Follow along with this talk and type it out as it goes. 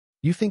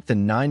You think the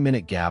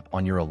 9-minute gap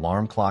on your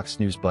alarm clock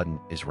snooze button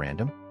is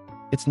random?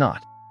 It's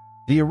not.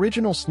 The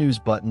original snooze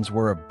buttons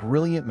were a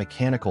brilliant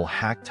mechanical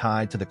hack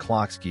tied to the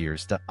clock's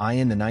gears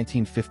in the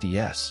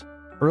 1950s.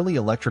 Early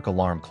electric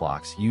alarm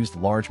clocks used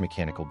large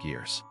mechanical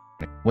gears.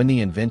 When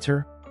the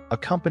inventor, a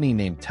company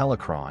named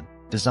Telechron,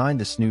 designed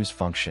the snooze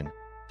function,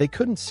 they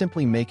couldn't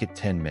simply make it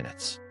 10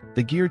 minutes.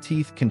 The gear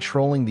teeth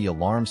controlling the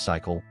alarm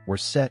cycle were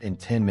set in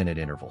 10-minute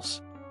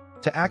intervals.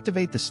 To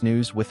activate the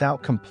snooze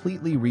without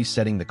completely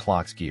resetting the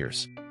clock's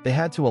gears, they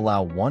had to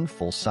allow one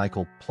full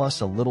cycle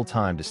plus a little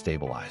time to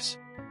stabilize.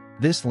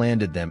 This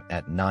landed them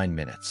at 9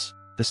 minutes.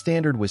 The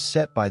standard was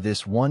set by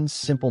this one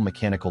simple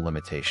mechanical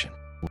limitation.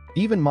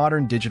 Even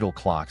modern digital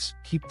clocks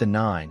keep the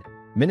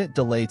 9-minute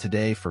delay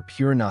today for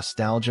pure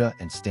nostalgia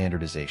and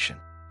standardization.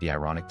 The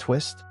ironic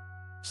twist?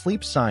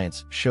 Sleep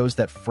science shows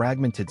that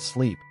fragmented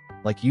sleep,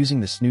 like using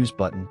the snooze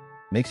button,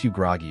 makes you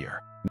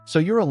groggier. So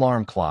your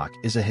alarm clock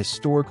is a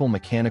historical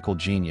mechanical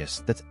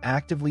genius that's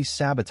actively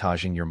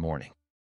sabotaging your morning.